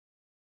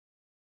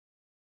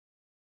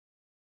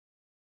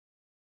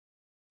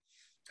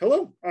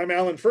Hello, I'm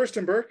Alan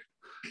Furstenberg.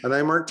 And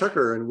I'm Mark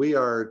Tucker, and we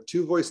are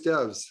Two Voice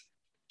Devs.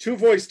 Two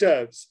Voice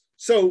Devs.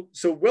 So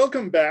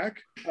welcome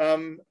back.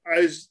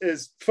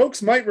 As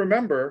folks might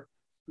remember,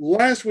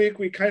 last week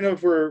we kind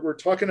of were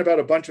talking about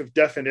a bunch of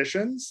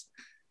definitions,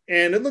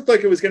 and it looked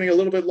like it was getting a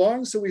little bit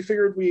long, so we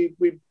figured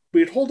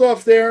we'd hold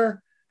off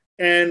there,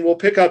 and we'll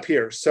pick up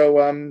here.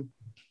 So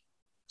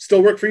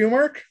still work for you,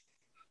 Mark?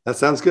 That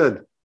sounds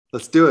good.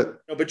 Let's do it.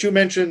 No, but you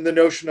mentioned the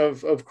notion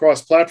of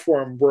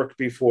cross-platform work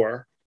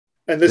before.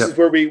 And this is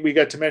where we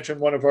get to mention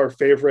one of our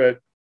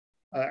favorite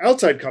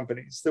outside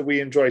companies that we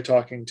enjoy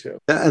talking to.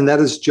 And that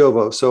is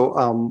Jovo. So,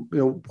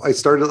 I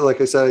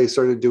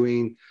started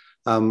doing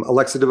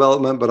Alexa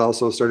development, but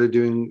also started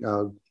doing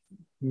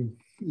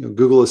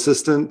Google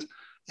Assistant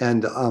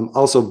and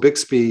also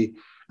Bixby.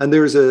 And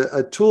there's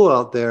a tool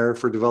out there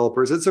for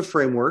developers. It's a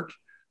framework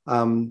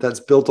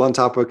that's built on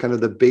top of kind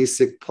of the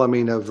basic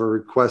plumbing of a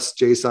request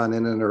JSON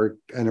in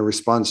and a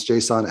response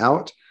JSON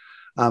out.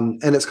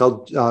 And it's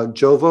called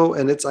Jovo.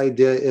 And its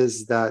idea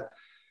is that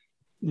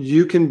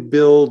you can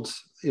build,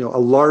 a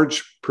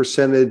large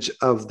percentage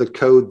of the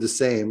code the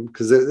same,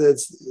 because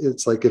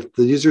it's like if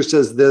the user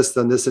says this,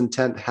 then this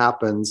intent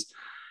happens.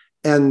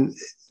 And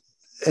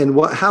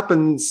what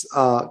happens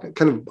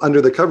kind of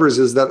under the covers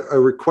is that a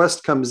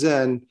request comes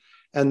in,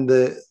 and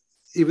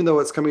even though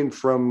it's coming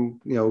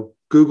from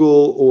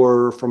Google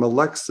or from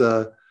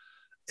Alexa,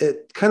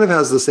 it kind of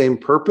has the same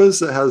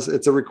purpose.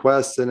 It's a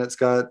request, and it's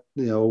got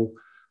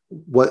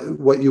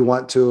what you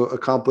want to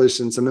accomplish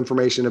and some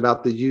information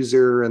about the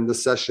user and the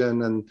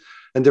session and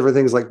different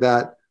things like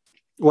that.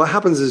 What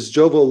happens is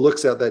Jovo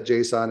looks at that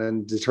JSON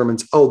and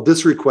determines,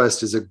 this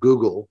request is a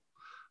Google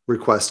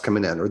request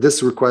coming in, or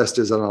this request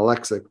is an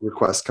Alexa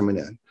request coming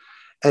in.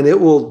 And it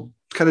will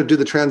kind of do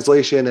the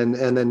translation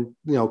and then,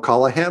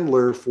 call a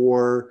handler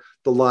for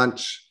the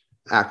launch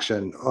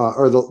action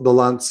or the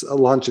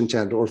launch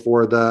intent, or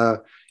for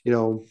the,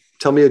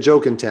 tell me a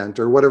joke intent,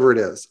 or whatever it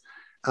is.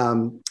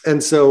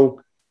 And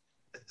so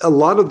a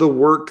lot of the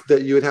work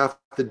that you would have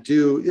to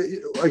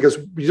do, I guess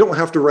you don't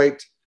have to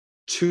write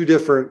two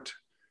different,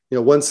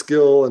 one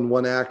skill and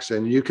one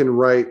action. You can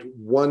write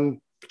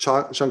one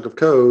chunk of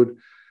code.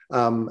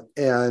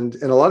 And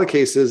in a lot of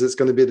cases, it's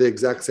going to be the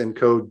exact same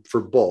code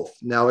for both.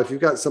 Now, if you've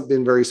got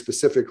something very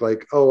specific,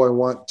 like, I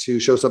want to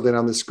show something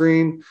on the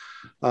screen,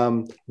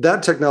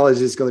 that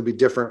technology is going to be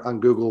different on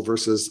Google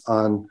versus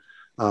on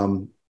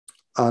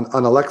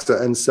Alexa.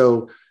 And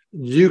so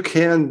you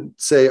can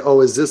say,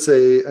 is this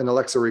an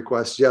Alexa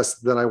request? Yes,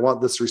 then I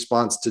want this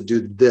response to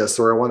do this,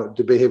 or I want it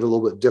to behave a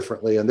little bit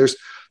differently. And there's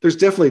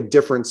definitely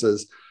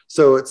differences.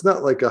 So it's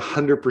not like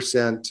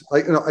 100%,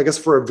 I guess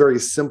for a very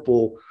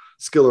simple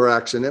skill or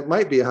action, it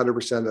might be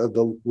 100% of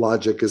the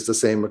logic is the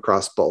same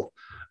across both.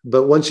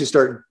 But once you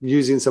start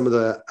using some of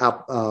the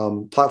app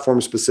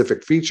platform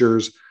specific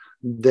features,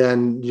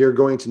 then you're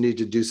going to need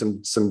to do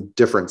some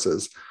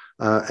differences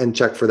and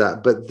check for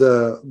that.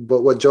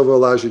 But what Jovo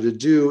allows you to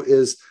do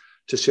is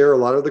to share a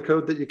lot of the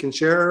code that you can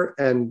share,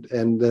 and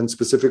then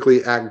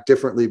specifically act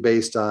differently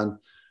based on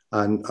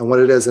what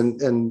it is.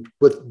 And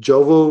with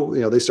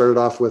Jovo, they started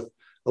off with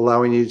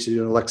allowing you to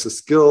do an Alexa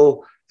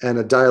skill and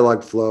a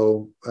dialogue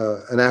flow,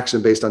 an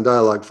action based on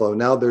dialogue flow.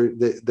 Now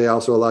they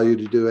also allow you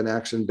to do an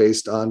action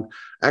based on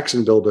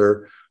Action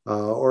Builder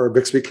or a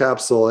Bixby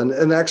capsule.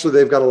 And actually,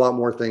 they've got a lot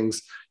more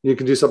things. You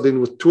can do something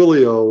with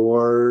Twilio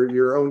or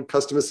your own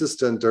custom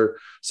assistant.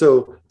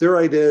 So their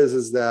idea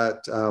is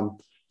that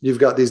you've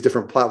got these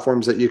different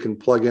platforms that you can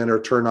plug in or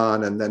turn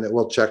on, and then it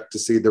will check to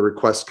see the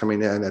request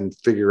coming in and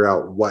figure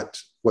out what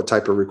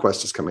type of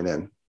request is coming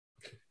in.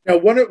 Now,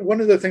 one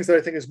of the things that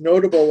I think is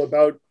notable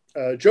about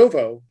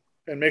Jovo,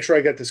 and make sure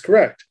I get this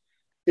correct,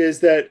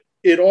 is that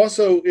it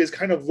also is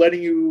kind of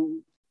letting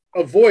you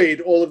avoid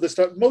all of the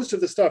stuff, most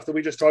of the stuff that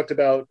we just talked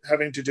about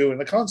having to do in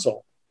the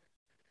console.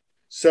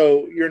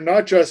 So you're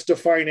not just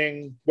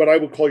defining what I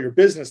would call your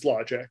business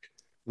logic.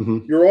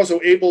 Mm-hmm. You're also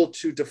able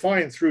to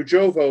define through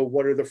Jovo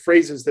what are the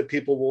phrases that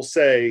people will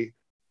say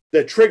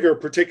that trigger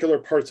particular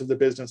parts of the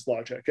business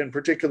logic and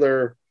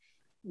particular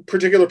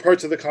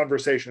parts of the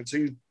conversation.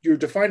 So you're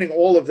defining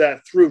all of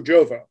that through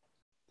Jovo.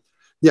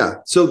 Yeah.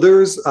 So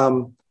there's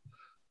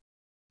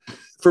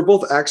for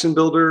both Action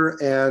Builder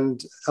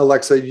and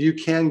Alexa, you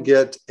can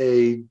get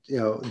a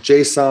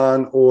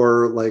JSON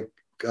or like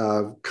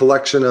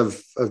collection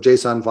of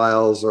JSON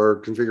files or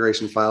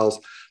configuration files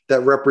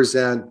that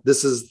represent,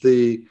 this is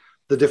the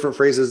different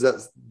phrases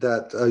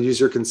that a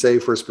user can say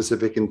for a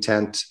specific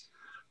intent.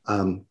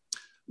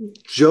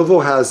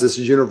 Jovo has this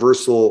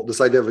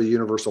idea of a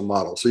universal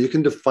model. So you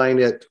can define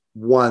it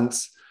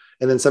once,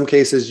 and in some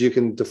cases you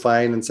can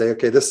define and say,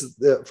 okay, this is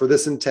for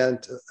this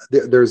intent,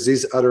 there's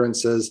these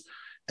utterances,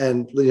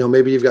 and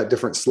maybe you've got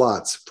different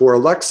slots. For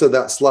Alexa,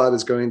 that slot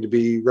is going to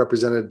be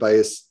represented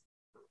by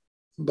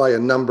a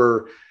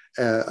number,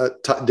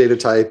 data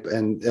type,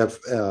 and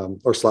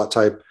or slot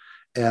type.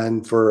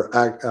 And for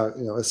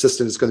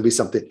assistant, it's going to be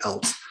something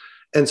else.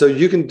 And so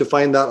you can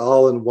define that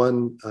all in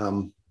one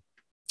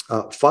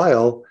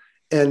file.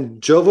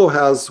 And Jovo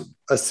has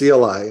a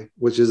CLI,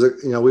 which is,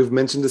 we've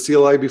mentioned the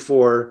CLI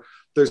before.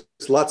 there's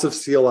lots of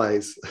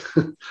CLIs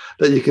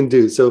that you can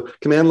do. So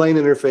command line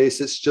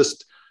interface, it's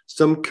just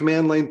some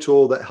command line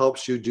tool that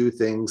helps you do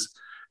things.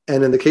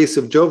 And in the case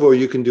of Jovo,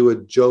 you can do a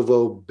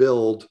Jovo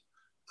build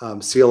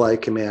CLI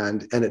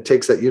command, and it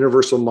takes that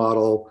universal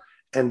model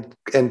and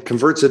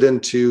converts it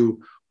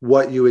into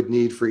what you would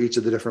need for each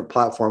of the different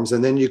platforms.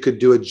 And then you could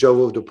do a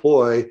Jovo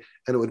deploy,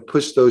 and it would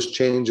push those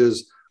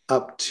changes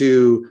up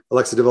to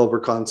Alexa Developer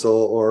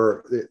Console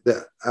or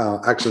the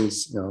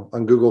actions,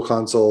 on Google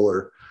Console,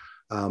 or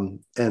and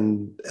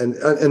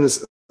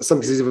some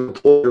cases even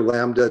deploy your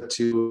Lambda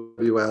to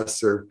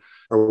AWS or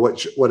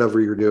whatever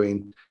you're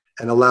doing,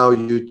 and allow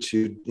you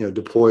to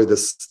deploy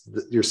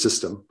your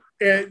system.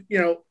 And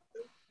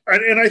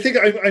and I think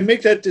I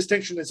make that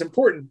distinction as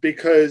important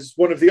because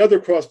one of the other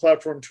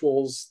cross-platform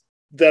tools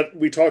that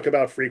we talk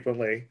about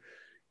frequently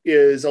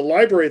is a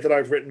library that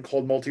I've written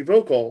called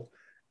Multivocal,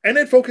 and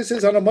it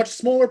focuses on a much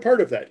smaller part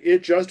of that.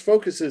 It just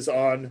focuses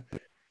on,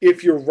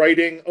 if you're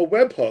writing a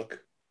webhook,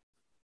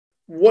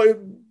 what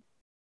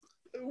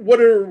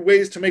are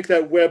ways to make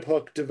that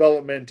webhook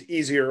development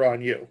easier on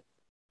you?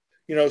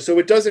 So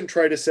it doesn't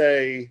try to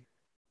say,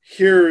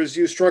 here's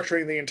you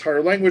structuring the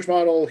entire language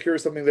model,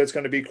 here's something that's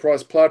going to be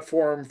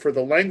cross-platform for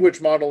the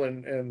language model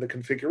and the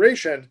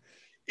configuration.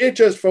 It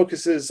just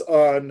focuses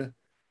on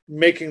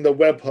making the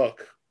webhook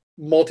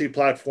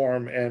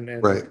multi-platform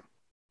and right.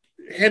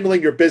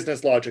 handling your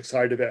business logic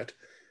side of it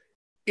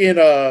in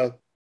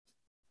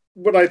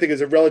what I think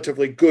is a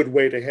relatively good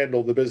way to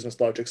handle the business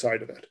logic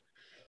side of it.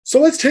 So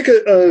let's take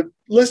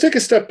a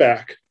step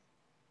back.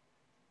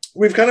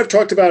 We've kind of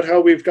talked about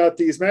how we've got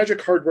these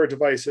magic hardware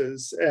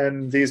devices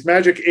and these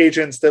magic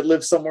agents that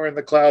live somewhere in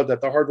the cloud that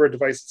the hardware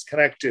devices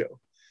connect to.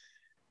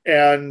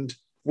 And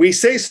we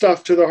say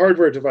stuff to the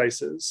hardware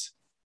devices,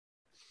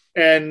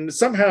 and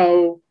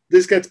somehow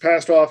this gets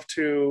passed off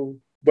to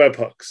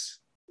webhooks.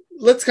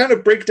 Let's kind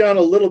of break down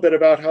a little bit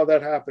about how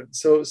that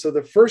happens. So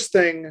the first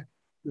thing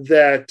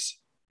that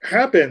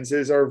happens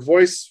is our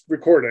voice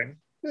recording.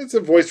 It's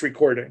a voice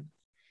recording.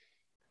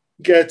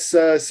 Gets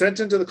sent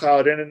into the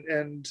cloud,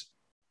 and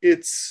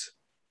it's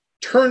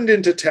turned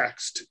into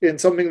text in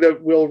something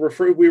that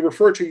we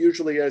refer to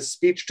usually as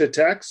speech to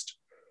text,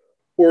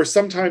 or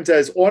sometimes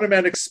as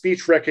automatic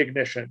speech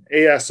recognition,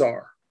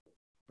 ASR.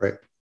 Right.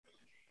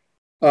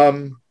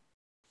 And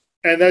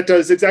that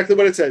does exactly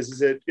what it says,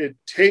 is it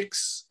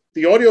takes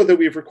the audio that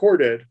we've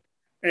recorded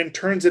and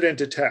turns it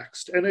into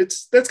text. And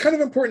that's kind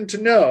of important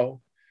to know,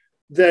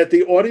 that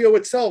the audio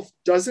itself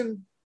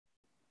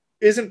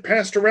isn't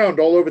passed around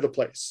all over the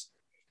place.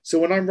 So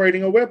when I'm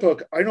writing a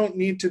webhook, I don't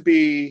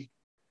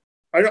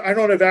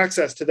have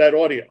access to that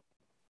audio,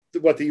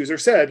 what the user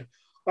said.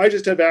 I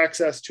just have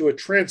access to a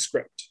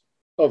transcript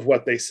of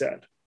what they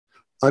said.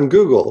 On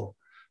Google.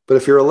 But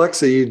if you're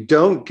Alexa, you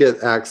don't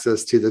get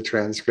access to the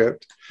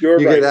transcript. You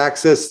get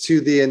access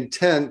to the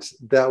intent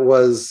that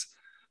was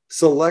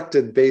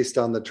selected based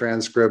on the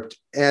transcript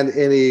and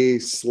any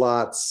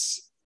slot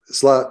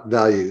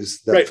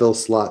values that fill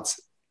slots.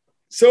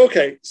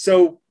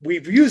 So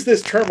we've used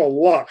this term a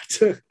lot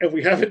and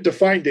we haven't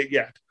defined it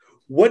yet.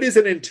 What is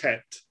an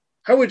intent?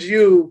 How would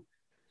you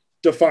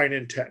define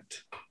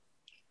intent?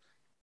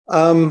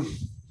 An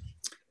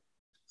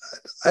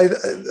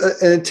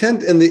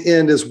intent in the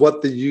end is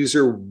what the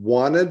user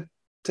wanted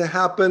to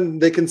happen.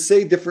 They can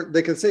say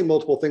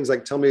multiple things,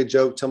 like tell me a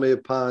joke, tell me a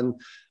pun,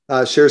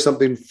 share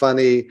something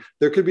funny.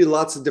 There could be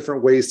lots of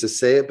different ways to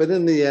say it, but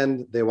in the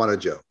end, they want a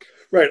joke.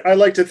 Right. I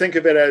like to think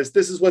of it as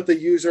this is what the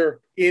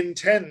user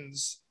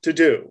intends to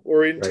do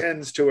or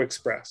intends to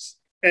express.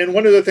 And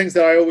one of the things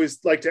that I always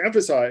like to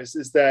emphasize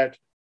is that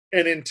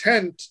an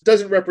intent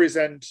doesn't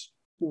represent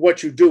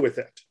what you do with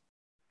it.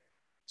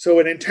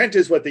 So an intent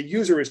is what the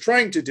user is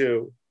trying to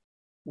do.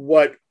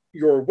 What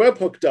your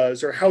webhook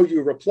does or how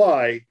you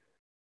reply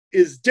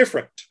is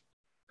different.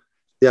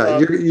 Yeah,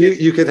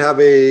 you could have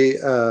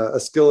a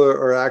skill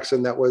or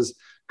action that was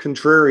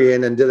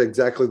contrarian and did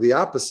exactly the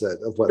opposite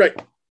of what.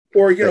 Right.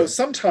 Or,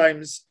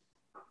 sometimes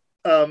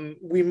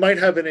we might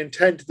have an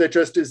intent that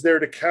just is there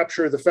to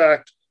capture the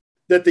fact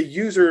that the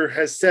user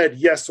has said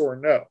yes or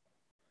no.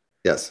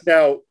 Yes.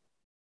 Now,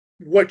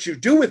 what you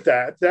do with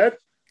that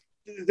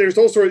there's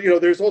all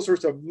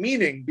sorts of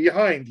meaning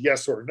behind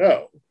yes or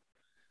no.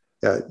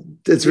 Yeah,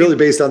 it's really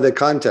based on the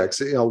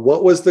context.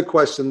 What was the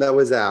question that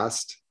was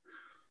asked?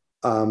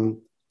 That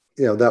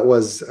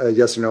was a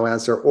yes or no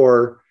answer.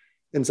 Or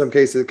in some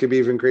cases, it could be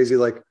even crazy,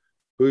 like,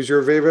 who's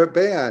your favorite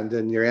band?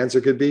 And your answer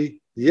could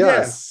be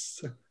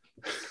yes.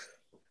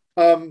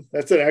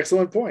 That's an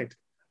excellent point.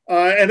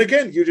 And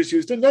again, you just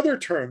used another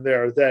term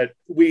there that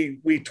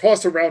we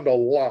toss around a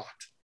lot.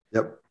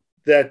 Yep.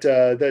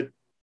 That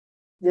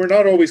we're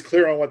not always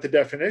clear on what the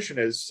definition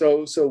is.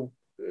 So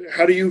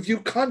how do you view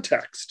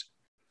context?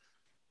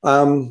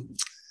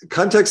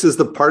 Context is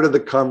the part of the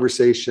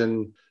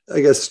conversation, I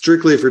guess,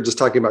 strictly if you're just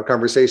talking about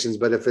conversations,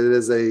 but if it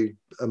is a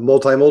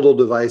multimodal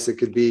device, it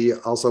could be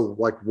also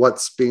like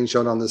what's being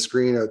shown on the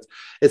screen.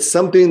 It's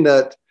something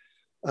that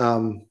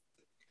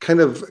kind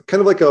of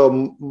like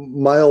a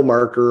mile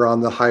marker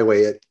on the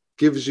highway. It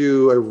gives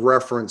you a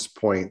reference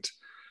point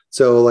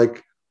So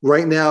like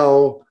right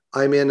now,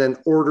 I'm in an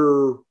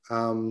order,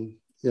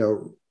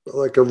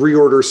 like a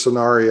reorder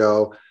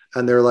scenario,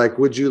 and they're like,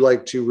 would you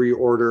like to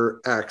reorder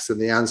X? And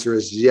the answer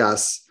is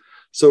yes.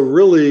 So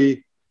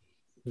really,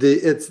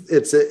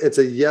 it's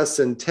a yes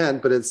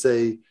intent, but it's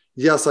a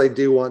yes, I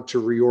do want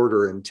to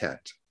reorder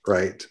intent,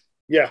 right?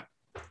 Yeah,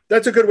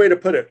 that's a good way to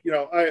put it.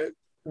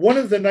 One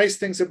of the nice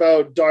things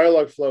about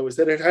Dialogflow is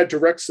that it had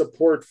direct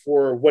support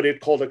for what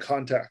it called a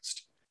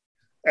context.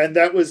 And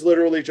that was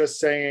literally just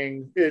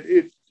saying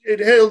it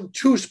held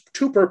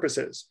two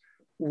purposes.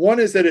 One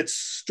is that it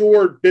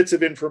stored bits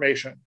of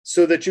information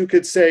so that you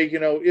could say,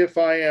 if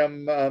I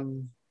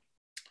am,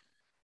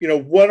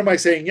 what am I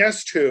saying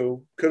yes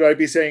to? Could I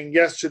be saying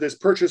yes to this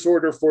purchase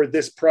order for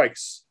this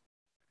price?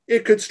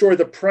 It could store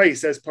the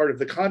price as part of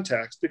the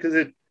context because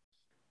it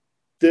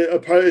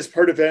is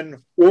part of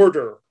an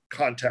order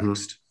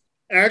context.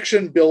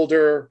 Action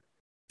Builder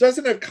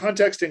doesn't have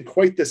context in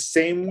quite the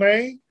same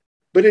way,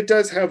 but it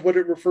does have what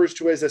it refers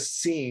to as a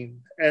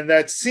scene. And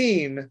that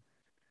scene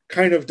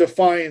kind of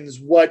defines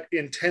what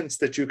intents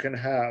that you can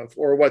have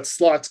or what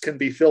slots can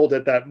be filled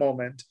at that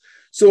moment.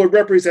 So it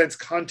represents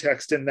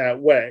context in that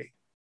way.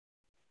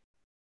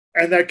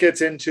 And that gets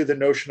into the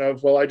notion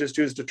of, well, I just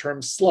used the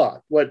term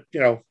slot.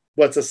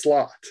 What's a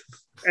slot?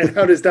 And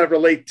how does that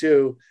relate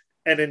to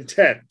an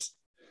intent?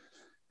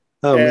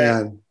 Oh,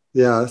 man.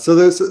 Yeah. So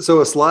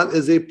a slot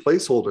is a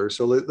placeholder.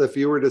 So if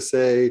you were to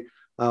say,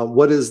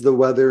 what is the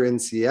weather in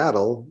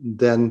Seattle?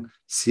 Then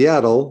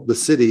Seattle, the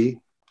city,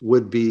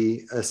 would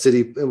be a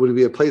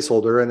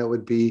placeholder, and it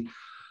would be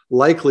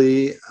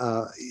likely,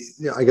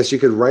 I guess you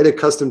could write a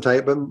custom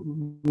type, but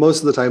most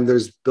of the time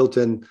there's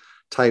built-in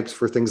types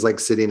for things like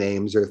city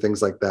names or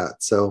things like that.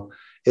 So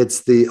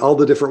it's all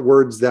the different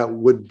words that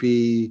would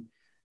be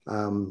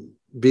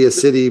a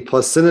city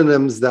plus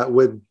synonyms that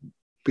would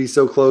be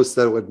so close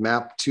that it would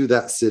map to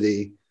that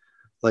city,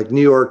 like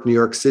New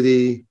York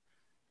City,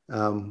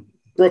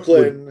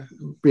 Brooklyn.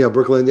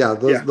 Brooklyn. Yeah,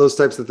 those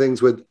types of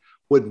things would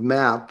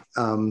map.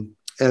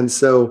 And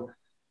so,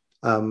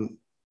 and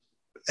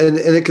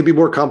it could be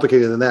more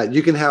complicated than that.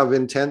 You can have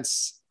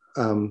intents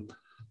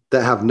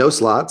that have no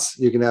slots.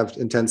 You can have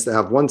intents that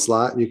have one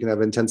slot. You can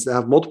have intents that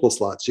have multiple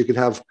slots. You can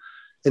have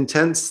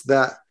intents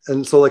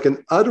and so like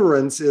an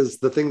utterance is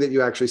the thing that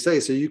you actually say.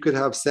 So you could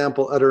have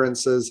sample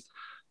utterances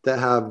that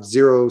have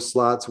 0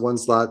 slots, 1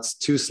 slots,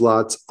 2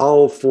 slots,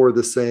 all for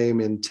the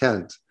same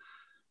intent.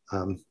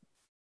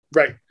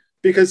 Right.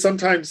 Because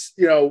sometimes,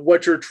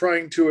 what you're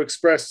trying to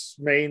express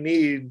may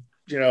need,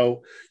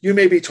 you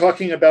may be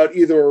talking about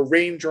either a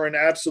range or an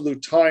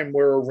absolute time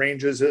where a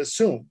range is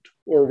assumed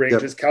or a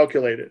range is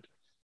calculated.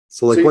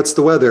 So what's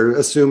the weather?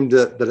 Assumed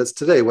that it's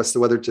today. What's the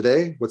weather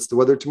today? What's the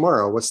weather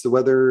tomorrow? What's the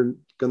weather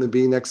going to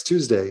be next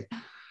Tuesday?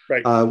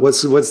 Right.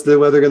 What's the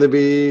weather going to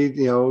be,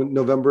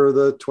 November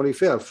the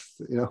 25th,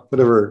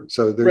 whatever.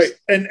 So there's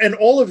right. And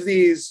all of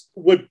these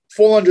would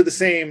fall under the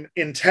same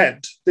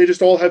intent. They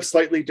just all have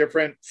slightly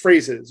different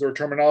phrases or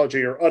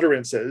terminology or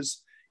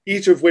utterances,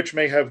 each of which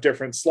may have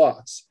different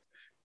slots.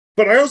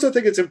 But I also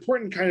think it's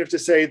important kind of to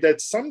say that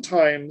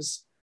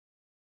sometimes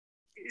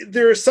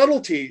there are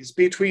subtleties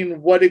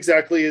between what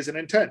exactly is an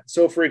intent.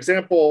 So for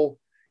example,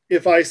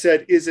 if I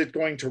said, is it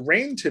going to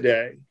rain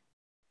today?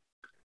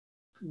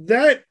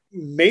 That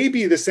may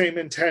be the same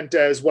intent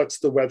as what's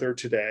the weather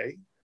today,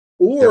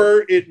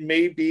 or it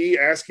may be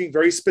asking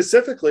very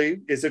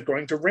specifically, is it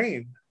going to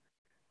rain?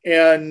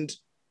 And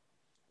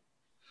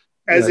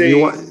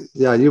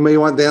you may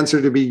want the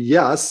answer to be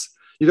yes,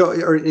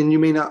 and you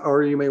may not,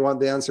 or you may want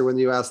the answer when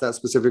you ask that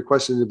specific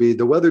question to be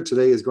the weather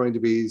today is going to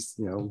be,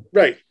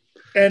 right.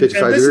 And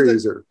 55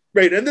 degrees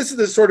right. And this is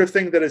the sort of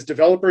thing that as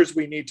developers,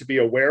 we need to be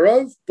aware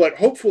of, but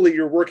hopefully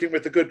you're working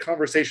with a good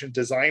conversation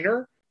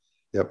designer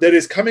that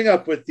is coming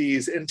up with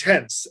these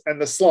intents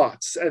and the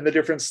slots and the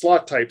different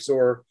slot types,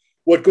 or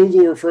what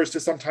Google refers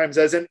to sometimes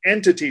as an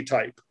entity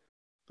type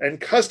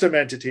and custom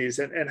entities,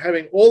 and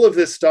having all of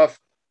this stuff.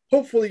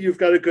 Hopefully you've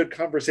got a good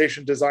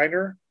conversation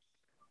designer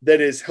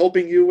that is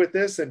helping you with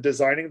this and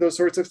designing those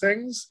sorts of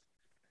things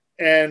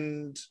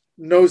and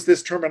knows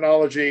this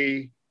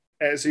terminology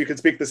so you can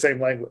speak the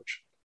same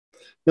language.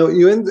 No,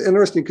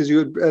 interesting, because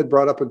you had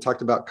brought up and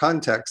talked about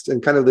context,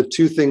 and kind of the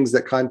two things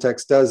that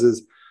context does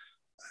is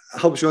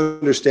helps you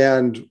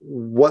understand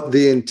what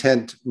the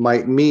intent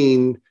might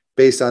mean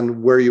based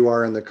on where you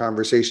are in the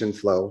conversation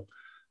flow.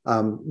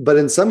 But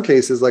in some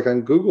cases, like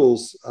on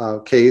Google's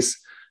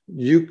case,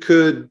 you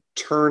could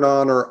turn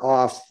on or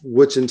off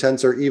which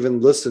intents are even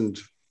listened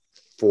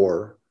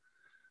for.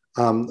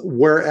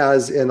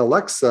 Whereas in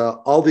Alexa,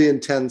 all the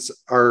intents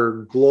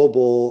are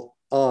global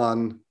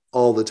on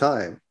all the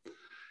time.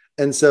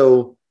 And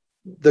so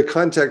the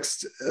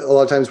context, a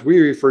lot of times we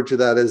refer to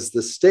that as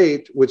the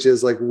state, which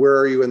is like, where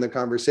are you in the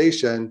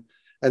conversation?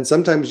 And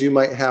sometimes you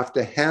might have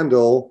to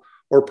handle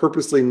or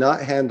purposely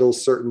not handle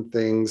certain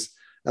things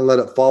and let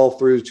it fall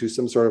through to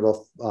some sort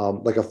of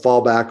like a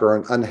fallback or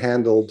an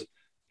unhandled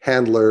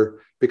handler,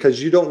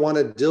 because you don't want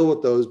to deal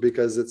with those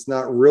because it's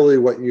not really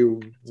what you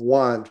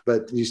want,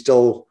 but you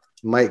still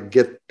might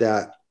get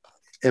that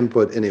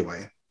input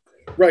anyway.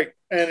 Right.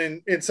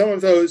 And in some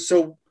of those,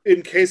 so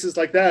in cases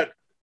like that,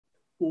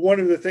 one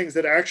of the things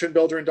that Action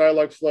Builder and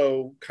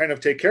Dialogflow kind of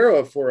take care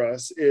of for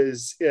us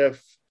is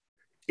if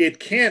it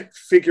can't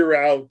figure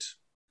out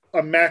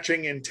a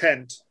matching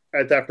intent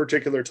at that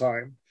particular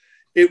time,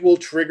 it will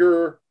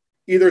trigger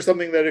either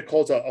something that it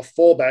calls a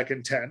fallback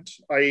intent,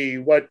 i.e.,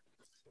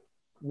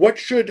 what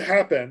should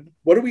happen?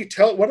 What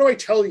do I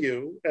tell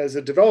you as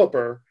a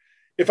developer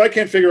if I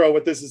can't figure out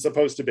what this is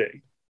supposed to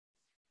be?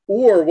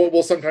 Or what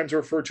we'll sometimes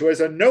refer to as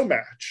a no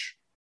match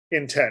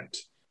intent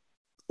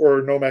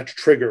or no match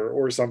trigger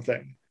or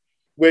something,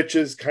 which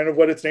is kind of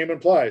what its name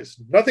implies.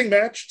 Nothing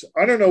matched.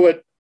 I don't know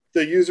what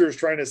the user is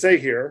trying to say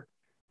here.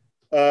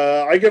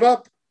 I give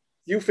up.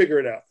 You figure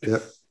it out. Yeah.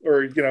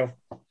 Or,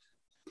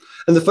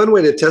 And the fun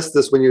way to test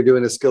this when you're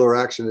doing a skill or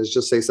action is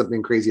just say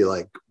something crazy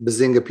like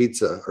Bazinga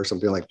pizza or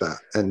something like that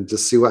and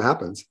just see what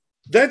happens.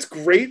 That's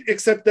great,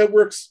 except that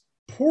works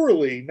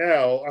poorly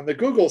now on the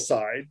Google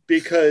side,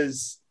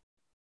 because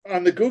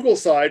on the Google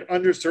side,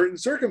 under certain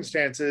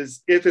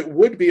circumstances, if it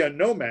would be a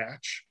no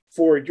match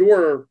for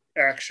your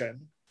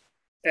action,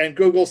 and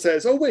Google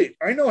says, oh, wait,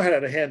 I know how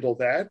to handle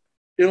that,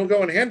 it'll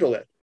go and handle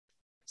it.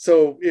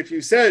 So if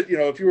you said,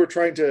 if you were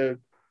trying to,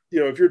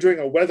 if you're doing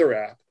a weather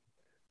app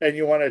and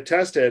you want to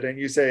test it and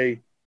you say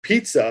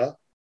pizza,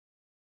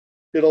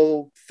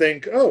 it'll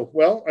think, oh,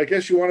 well, I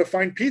guess you want to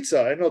find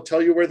pizza, and it'll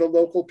tell you where the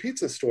local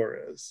pizza store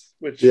is,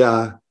 which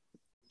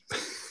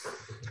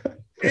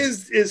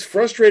is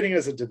frustrating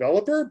as a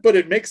developer, but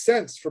it makes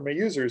sense from a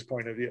user's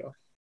point of view.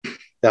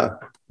 Yeah,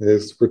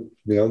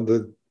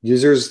 the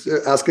user's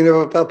asking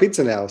about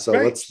pizza now, so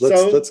right.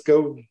 let's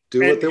go do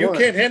what they want.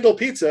 You can't handle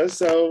pizza,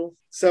 so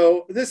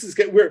this is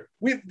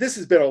this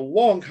has been a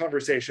long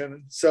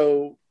conversation.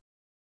 So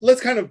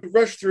let's kind of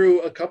rush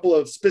through a couple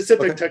of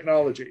specific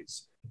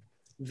technologies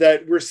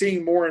that we're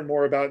seeing more and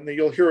more about, and that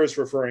you'll hear us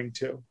referring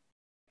to.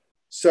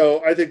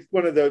 So I think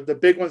one of the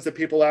big ones that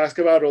people ask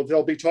about,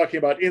 they'll be talking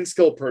about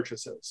in-skill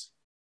purchases.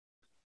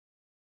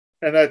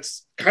 And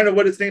that's kind of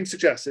what its name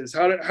suggests, is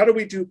how do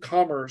we do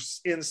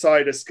commerce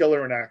inside a skill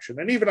or an action?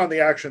 And even on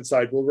the action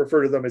side, we'll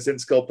refer to them as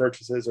in-skill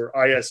purchases or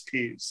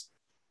ISPs.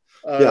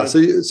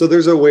 So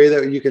there's a way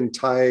that you can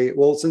tie,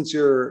 well, since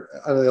you're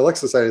on the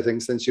Alexa side of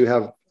things, since you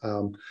have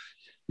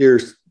your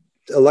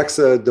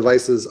Alexa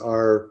devices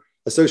are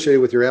associated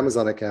with your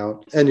Amazon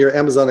account, and your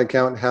Amazon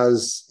account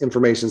has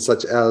information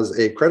such as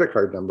a credit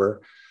card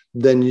number,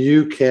 then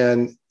you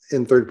can,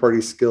 in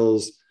third-party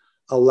skills,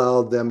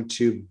 allow them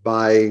to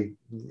buy,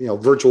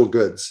 virtual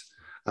goods.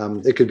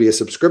 It could be a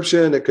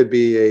subscription. It could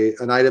be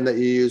an item that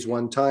you use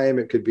one time.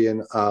 It could be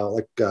a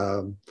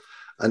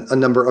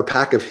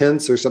pack of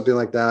hints or something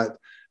like that.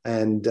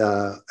 And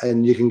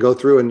you can go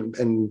through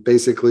and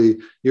basically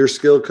your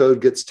skill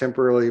code gets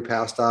temporarily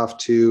passed off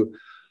to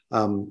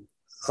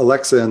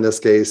Alexa, in this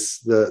case,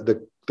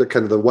 the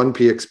kind of the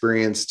 1P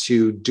experience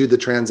to do the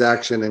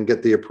transaction and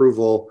get the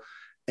approval.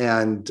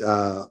 And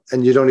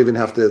you don't even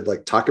have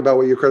to talk about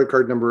what your credit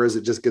card number is.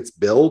 It just gets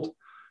billed.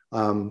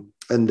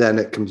 And then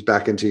it comes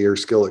back into your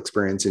skill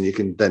experience, and you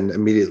can then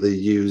immediately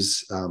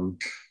use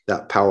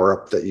that power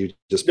up that you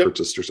just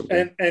purchased or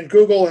something. And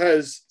Google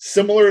has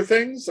similar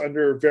things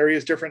under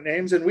various different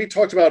names. And we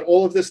talked about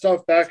all of this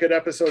stuff back at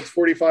episodes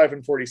 45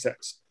 and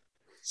 46.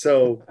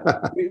 So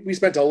we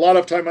spent a lot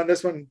of time on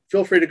this one.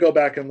 Feel free to go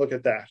back and look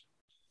at that.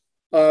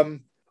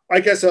 I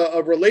guess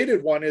a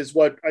related one is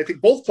what I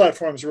think both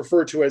platforms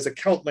refer to as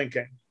account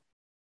linking.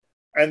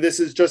 And this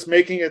is just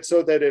making it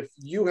so that if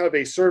you have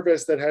a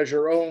service that has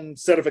your own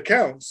set of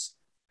accounts,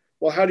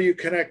 well, how do you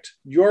connect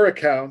your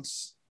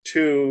accounts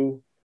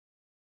to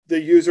the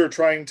user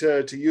trying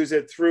to use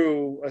it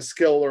through a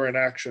skill or an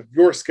action,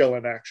 your skill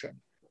and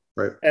action?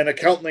 Right. And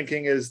account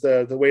linking is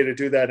the way to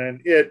do that.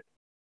 And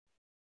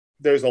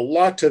there's a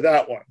lot to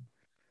that one.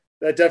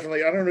 That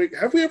definitely, I don't know,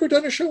 have we ever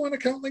done a show on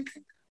account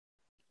linking?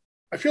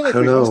 I feel like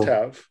we must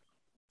have.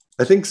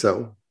 I think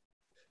so.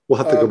 We'll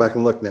have to go back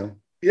and look now.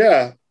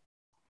 Yeah.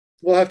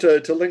 We'll have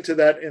to link to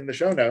that in the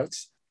show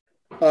notes.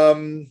 But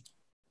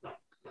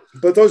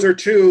those are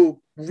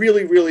two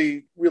really,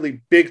 really,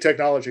 really big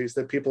technologies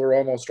that people are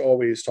almost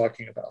always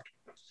talking about.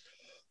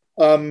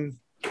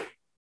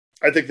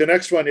 I think the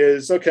next one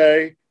is,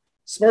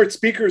 smart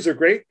speakers are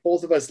great.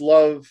 Both of us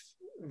love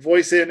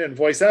voice in and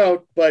voice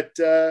out, but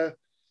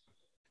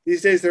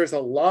these days there's a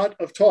lot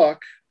of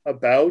talk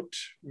about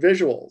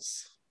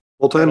visuals.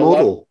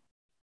 Multimodal.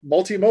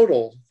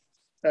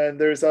 And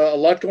there's a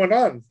lot going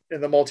on in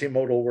the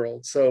multimodal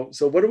world. So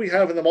what do we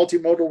have in the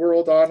multimodal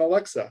world on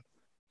Alexa?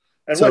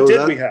 And what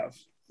did we have?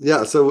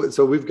 Yeah,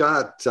 so we've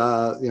got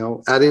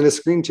adding a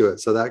screen to it.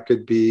 So that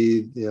could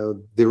be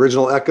the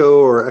original Echo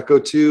or Echo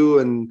 2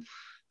 and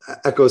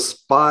Echo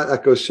Spot,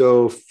 Echo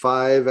Show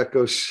 5,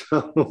 Echo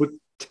Show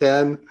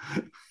 10,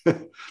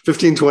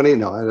 15, 20.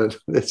 No, I don't.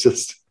 It's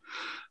just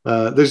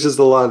there's just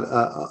a lot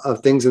of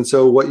things. And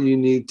so what you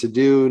need to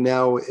do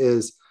now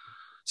is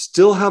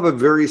still have a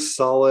very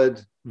solid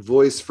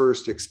voice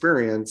first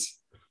experience,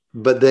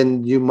 but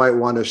then you might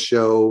want to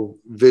show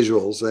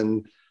visuals,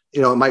 and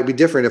it might be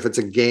different if it's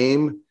a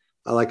game.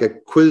 like a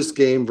quiz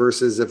game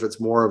versus if it's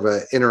more of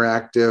an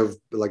interactive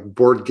like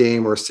board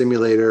game or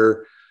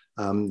simulator.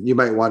 You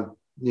might want,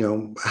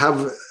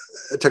 have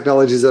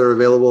technologies that are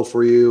available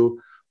for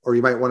you, or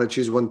you might want to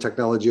choose one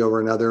technology over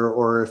another.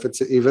 Or if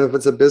it's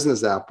a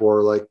business app,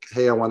 or like,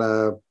 hey, I want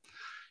to,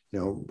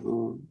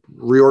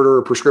 reorder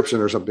a prescription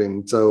or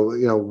something.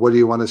 So, what do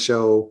you want to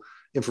show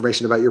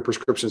information about your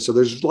prescription? So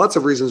there's lots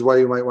of reasons why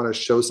you might want to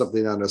show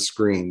something on a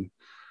screen.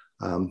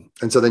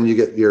 And so then you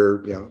get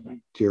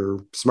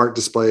your smart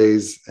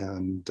displays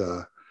and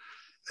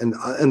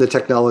the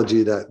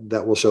technology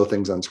that will show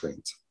things on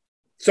screens.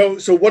 So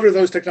what are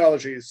those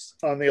technologies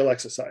on the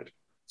Alexa side?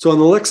 So on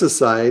the Alexa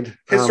side,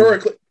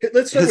 historically,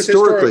 let's start with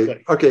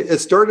historically. Okay, it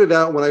started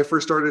out when I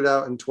first started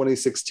out in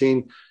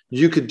 2016.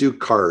 You could do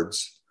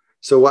cards.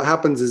 So what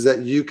happens is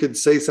that you could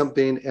say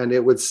something and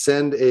it would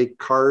send a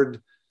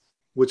card,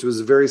 which was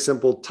a very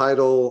simple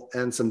title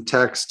and some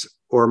text,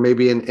 or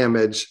maybe an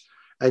image.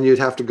 And you'd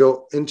have to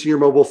go into your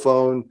mobile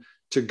phone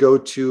to go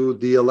to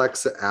the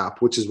Alexa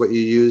app, which is what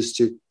you use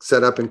to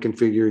set up and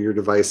configure your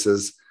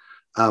devices.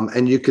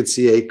 And you could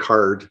see a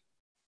card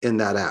in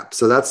that app.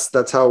 So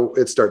that's how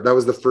it started. That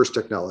was the first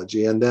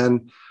technology. And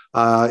then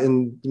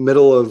in the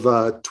middle of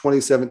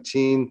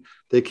 2017,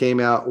 they came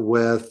out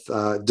with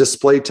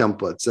display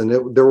templates.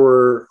 And there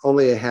were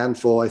only a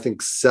handful, I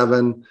think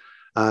 7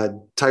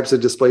 types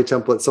of display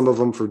templates, some of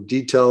them for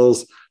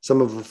details,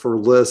 some of them for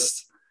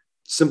lists,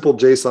 simple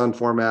JSON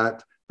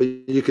format. But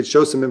you could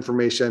show some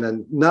information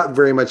and not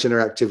very much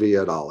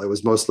interactivity at all. It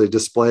was mostly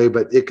display,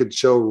 but it could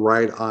show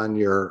right on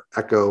your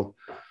Echo,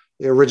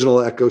 the original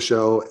Echo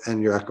Show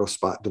and your Echo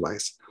Spot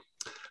device.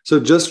 So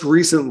just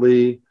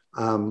recently,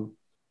 I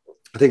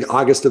think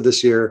August of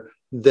this year,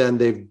 then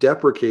they've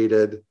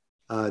deprecated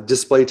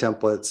display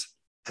templates.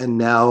 And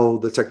now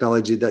the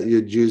technology that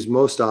you'd use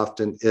most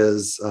often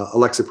is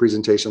Alexa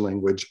Presentation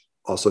Language,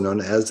 also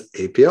known as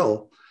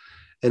APL.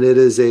 And it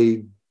is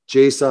a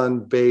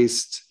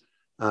JSON-based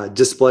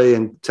display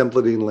and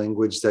templating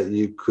language that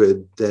you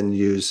could then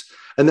use.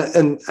 And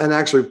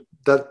actually,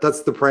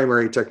 that's the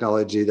primary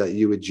technology that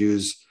you would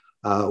use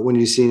when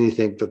you see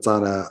anything that's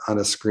on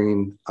a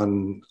screen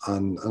on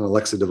an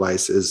Alexa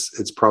device.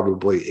 It's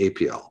probably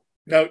APL.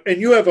 Now, and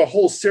you have a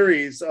whole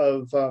series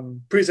of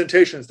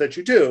presentations that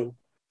you do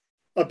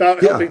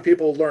about helping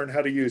people learn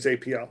how to use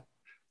APL.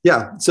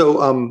 Yeah.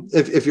 So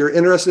if you're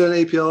interested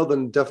in APL,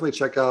 then definitely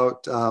check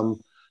out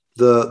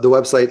the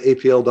website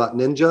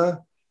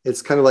apl.ninja.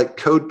 It's kind of like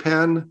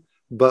CodePen,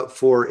 but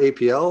for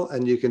APL.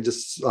 And you can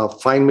just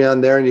find me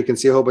on there and you can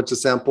see a whole bunch of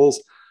samples.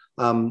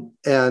 And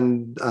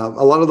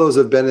a lot of those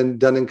have been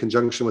done in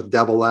conjunction with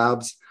Dabble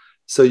Labs.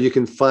 So you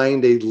can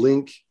find a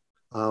link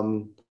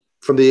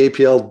from the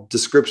APL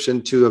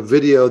description to a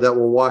video that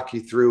will walk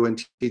you through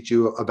and teach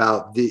you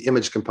about the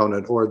image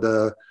component or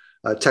the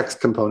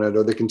text component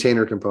or the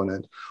container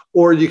component.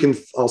 Or you can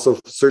also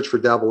search for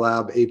Dabble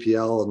Lab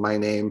APL and my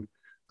name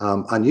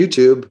on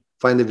YouTube,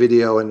 find the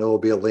video, and there will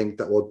be a link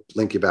that will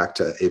link you back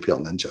to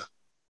APL Ninja.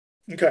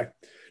 Okay.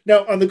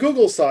 Now, on the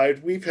Google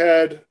side, we've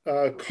had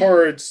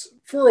cards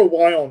for a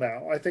while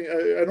now. I think,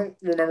 I don't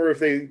remember if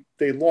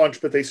they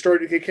launched, but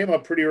it came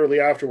up pretty early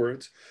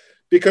afterwards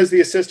because the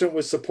Assistant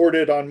was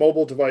supported on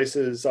mobile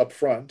devices up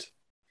front.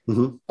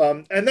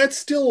 Mm-hmm. And that's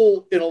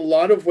still, in a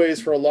lot of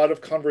ways, for a lot of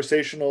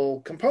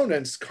conversational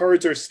components,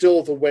 cards are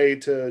still the way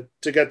to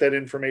get that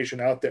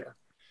information out there.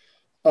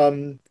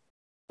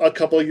 A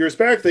couple of years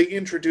back, they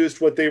introduced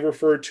what they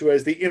referred to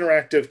as the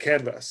interactive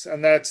canvas,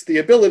 and that's the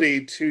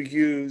ability to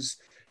use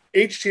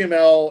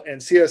HTML and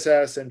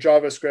CSS and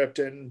JavaScript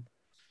and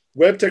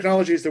web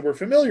technologies that we're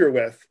familiar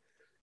with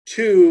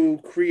to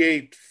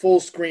create full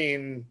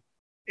screen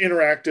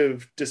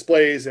interactive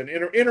displays and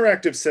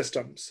interactive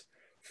systems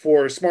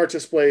for smart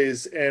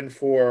displays and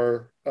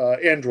for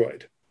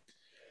Android.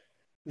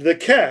 The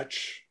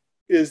catch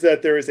is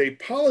that there is a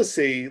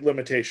policy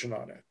limitation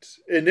on it.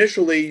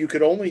 Initially, you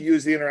could only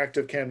use the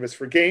interactive canvas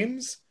for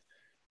games.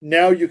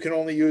 Now you can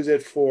only use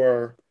it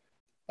for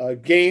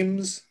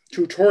games,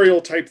 tutorial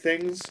type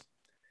things,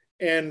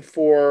 and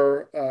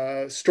for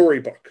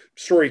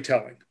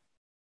storytelling.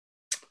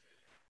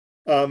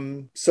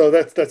 So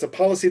that's a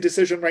policy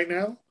decision right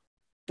now.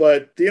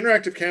 But the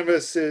interactive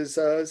canvas is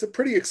a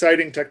pretty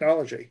exciting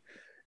technology.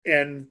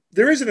 And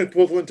there is an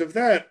equivalent of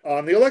that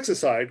on the Alexa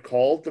side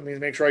called, let me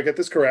make sure I get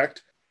this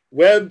correct,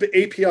 Web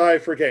API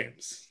for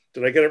Games.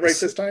 Did I get it right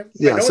this time?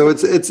 Yeah, so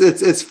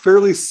it's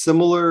fairly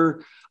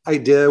similar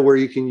idea where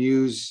you can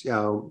use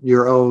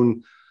your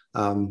own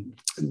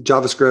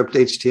JavaScript,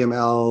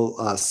 HTML,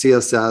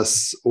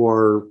 CSS,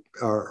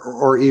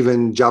 or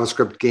even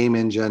JavaScript game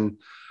engine.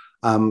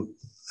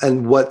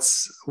 And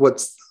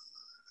what's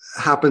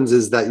happens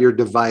is that your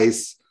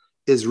device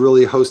is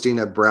really hosting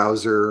a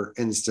browser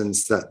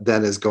instance that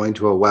then is going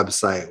to a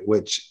website,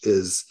 which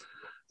is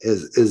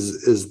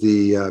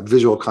the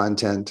visual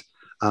content,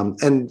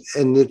 and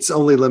it's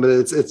only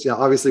limited. It's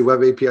obviously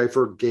Web API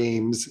for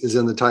Games is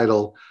in the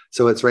title,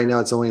 so it's right now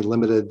it's only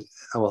limited.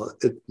 Well,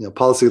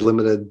 policy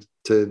limited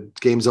to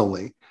games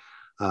only,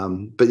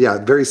 but yeah,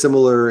 very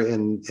similar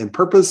in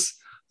purpose.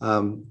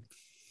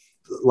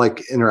 like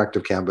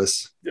interactive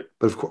Canvas, Yep.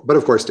 but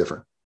of course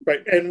different.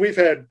 Right. And we've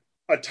had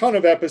a ton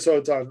of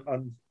episodes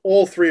on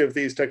all three of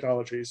these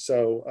technologies.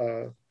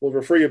 So we'll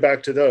refer you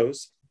back to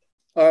those.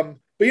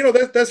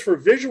 But that's for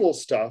visual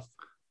stuff.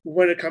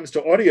 When it comes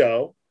to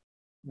audio,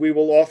 we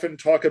will often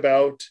talk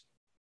about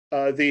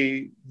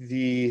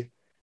the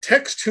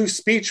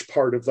text-to-speech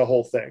part of the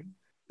whole thing.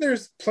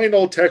 There's plain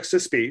old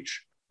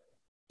text-to-speech,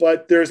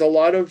 but there's a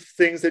lot of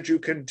things that you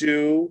can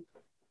do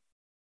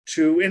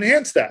to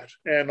enhance that.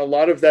 And a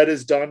lot of that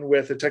is done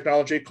with a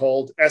technology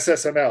called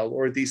SSML,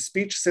 or the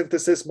Speech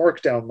Synthesis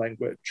Markdown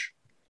Language,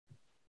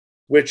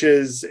 which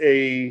is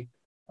an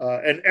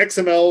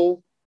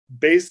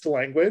XML-based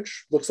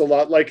language. Looks a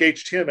lot like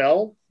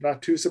HTML,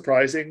 not too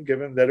surprising,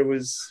 given that it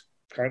was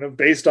kind of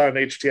based on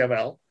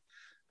HTML,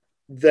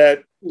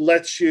 that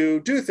lets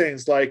you do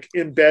things like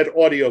embed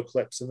audio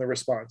clips in the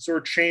response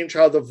or change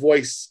how the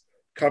voice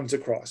comes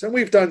across. And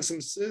we've done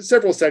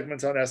several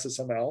segments on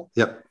SSML.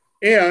 Yep.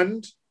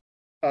 And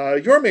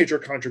your major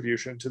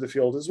contribution to the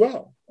field as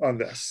well on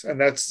this, and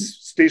that's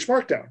speech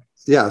markdown.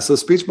 Yeah, so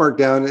speech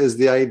markdown is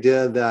the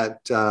idea that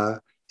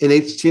in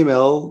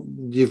HTML,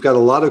 you've got a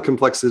lot of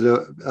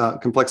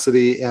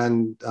complexity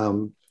and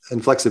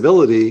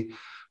flexibility,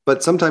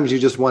 but sometimes you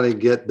just want to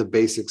get the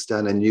basics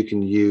done, and you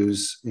can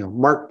use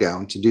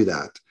Markdown to do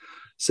that.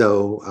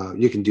 So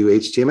you can do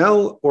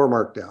HTML or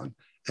Markdown.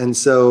 And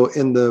so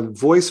in the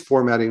voice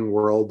formatting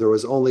world, there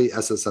was only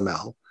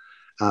SSML.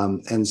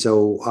 And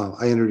so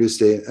I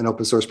introduced an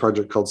open source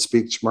project called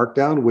Speech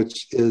Markdown,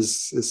 which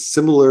is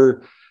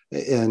similar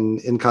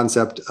in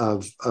concept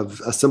of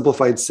a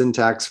simplified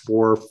syntax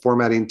for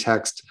formatting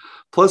text,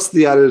 plus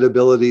the added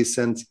ability,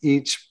 since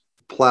each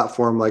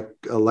platform like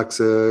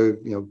Alexa,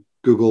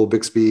 Google,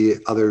 Bixby,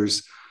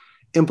 others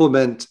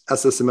implement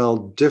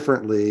SSML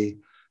differently.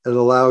 It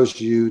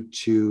allows you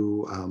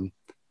to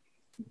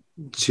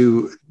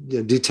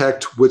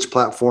detect which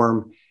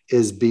platform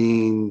is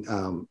being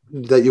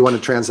that you want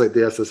to translate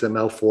the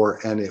SSML for,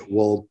 and it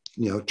will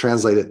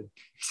translate it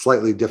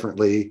slightly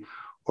differently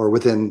or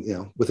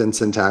within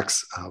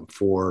syntax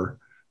for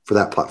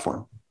that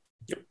platform.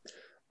 Yep.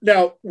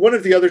 Now, one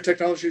of the other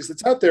technologies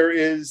that's out there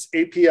is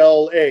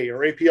APL-A, or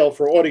APL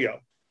for audio.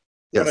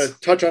 Yes. I want to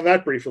touch on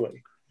that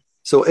briefly.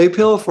 So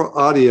APL for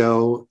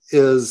audio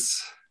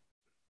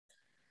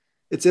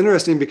it's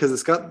interesting because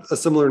it's got a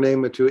similar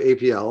name to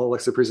APL,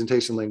 Alexa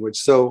Presentation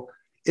Language. So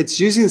it's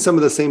using some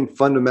of the same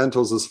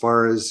fundamentals as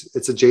far as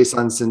it's a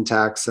JSON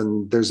syntax,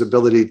 and there's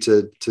ability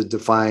to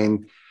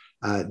define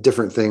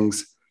different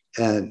things.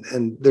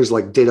 And there's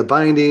like data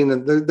binding,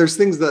 and there's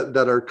things that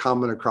are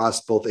common across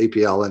both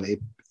APL and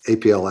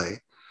APL-A.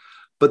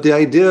 But the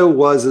idea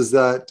is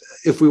that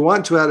if we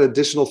want to add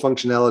additional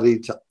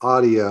functionality to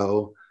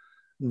audio,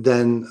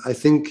 then I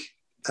think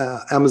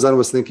Amazon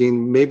was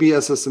thinking maybe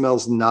SSML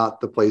is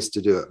not the place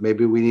to do it.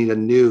 Maybe we need a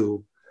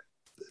new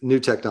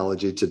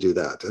technology to do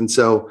that. And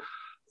so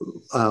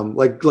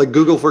like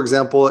Google, for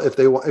example, if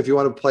you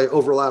want to play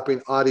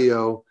overlapping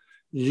audio,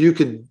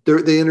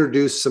 they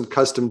introduced some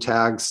custom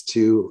tags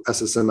to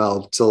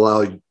SSML to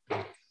allow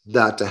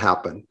that to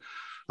happen.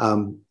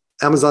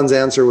 Amazon's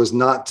answer was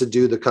not to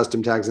do the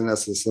custom tags in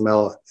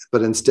SSML,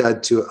 but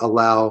instead to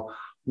allow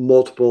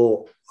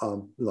multiple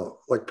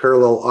like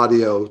parallel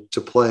audio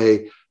to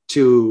play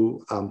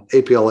to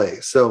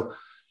APL-A. So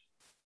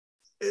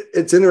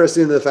it's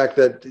interesting the fact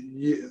that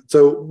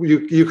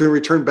you can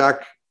return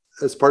back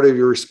as part of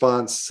your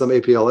response some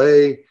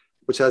APL-A,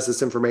 which has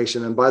this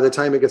information, and by the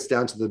time it gets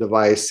down to the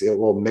device, it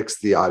will mix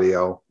the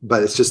audio,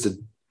 but it's just a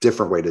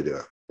different way to do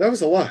it. That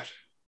was a lot.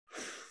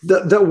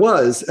 That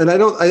was, and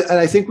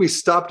I think we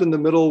stopped in the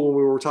middle when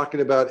we were talking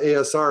about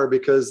ASR,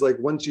 because like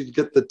once you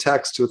get the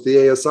text with the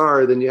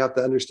ASR, then you have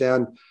to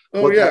understand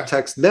what that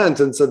text meant,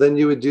 and so then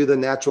you would do the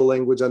natural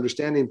language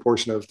understanding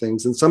portion of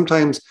things, and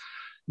sometimes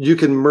you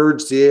can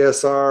merge the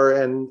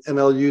ASR and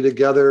NLU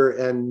together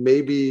and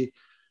maybe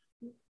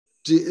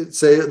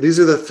say these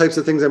are the types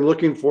of things I'm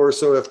looking for.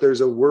 So if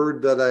there's a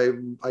word that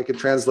I could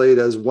translate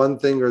as one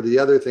thing or the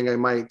other thing, I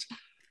might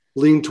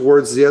lean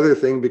towards the other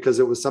thing because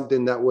it was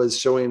something that was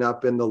showing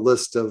up in the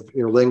list of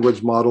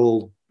language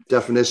model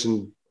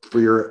definition for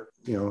your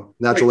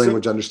natural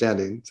language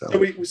understanding.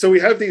 So we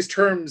have these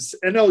terms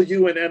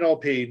NLU and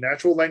NLP,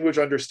 natural language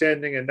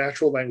understanding and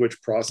natural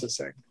language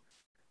processing,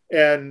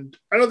 and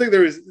I don't think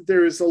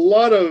there is a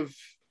lot of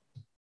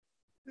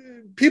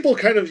people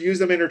kind of use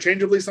them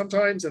interchangeably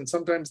sometimes, and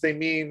sometimes they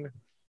mean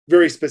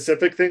very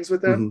specific things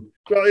with them.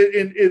 Mm-hmm. Well,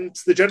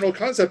 it's the general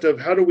concept of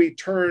how do we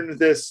turn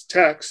this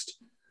text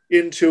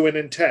into an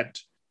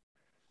intent.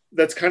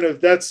 That's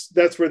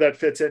where that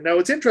fits in. Now,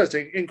 it's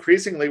interesting.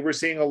 Increasingly, we're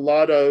seeing a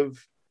lot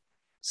of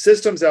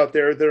systems out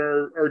there that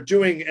are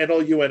doing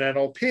NLU and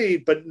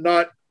NLP, but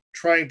not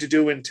trying to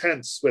do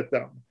intents with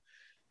them.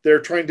 They're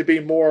trying to be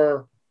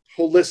more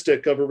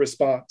holistic of a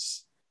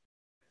response.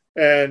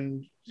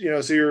 And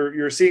so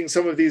you're seeing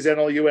some of these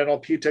NLU,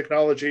 NLP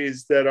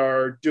technologies that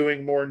are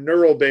doing more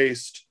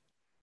neural-based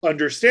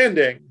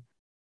understanding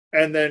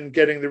and then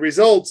getting the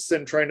results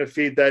and trying to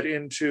feed that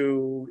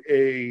into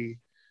a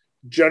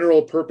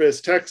general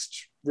purpose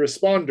text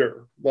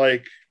responder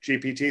like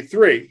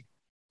GPT-3.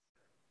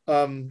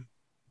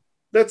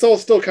 That's all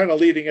still kind of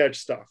leading edge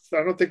stuff.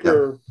 I don't think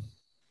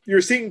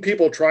you're seeing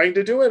people trying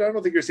to do it. I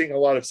don't think you're seeing a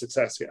lot of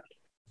success yet.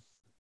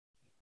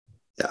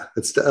 Yeah,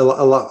 it's a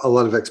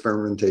lot of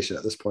experimentation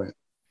at this point.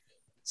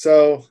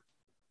 So,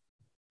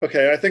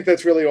 okay, I think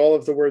that's really all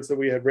of the words that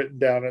we had written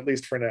down, at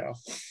least for now.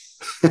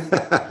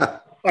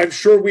 I'm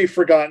sure we've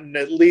forgotten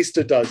at least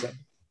a dozen.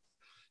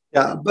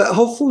 Yeah, but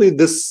hopefully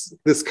this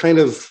kind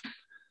of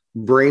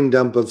brain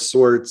dump of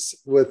sorts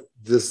with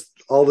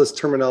all this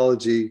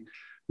terminology,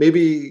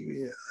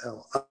 maybe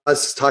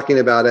us talking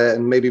about it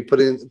and maybe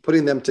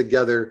putting them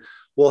together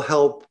will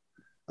help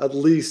at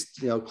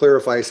least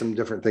clarify some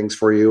different things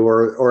for you,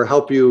 or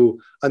help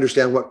you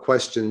understand what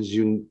questions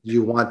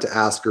you want to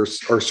ask or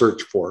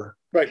search for.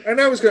 Right,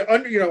 and I was going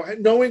to,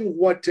 knowing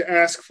what to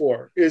ask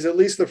for is at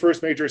least the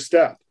first major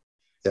step.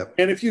 Yep.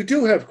 And if you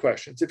do have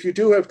questions, if you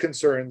do have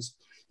concerns,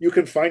 you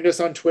can find us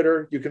on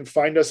Twitter, you can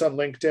find us on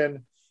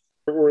LinkedIn,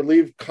 or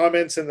leave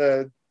comments in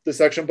the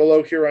section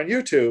below here on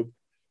YouTube.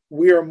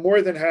 We are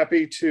more than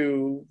happy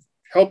to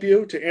help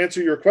you, to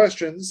answer your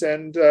questions,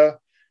 and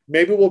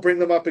maybe we'll bring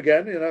them up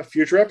again in a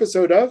future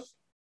episode of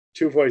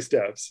Two Voice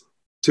Devs.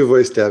 Two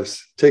Voice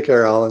Devs. Take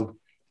care, Alan.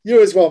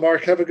 You as well,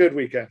 Mark. Have a good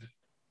weekend.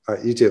 All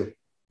right, you too.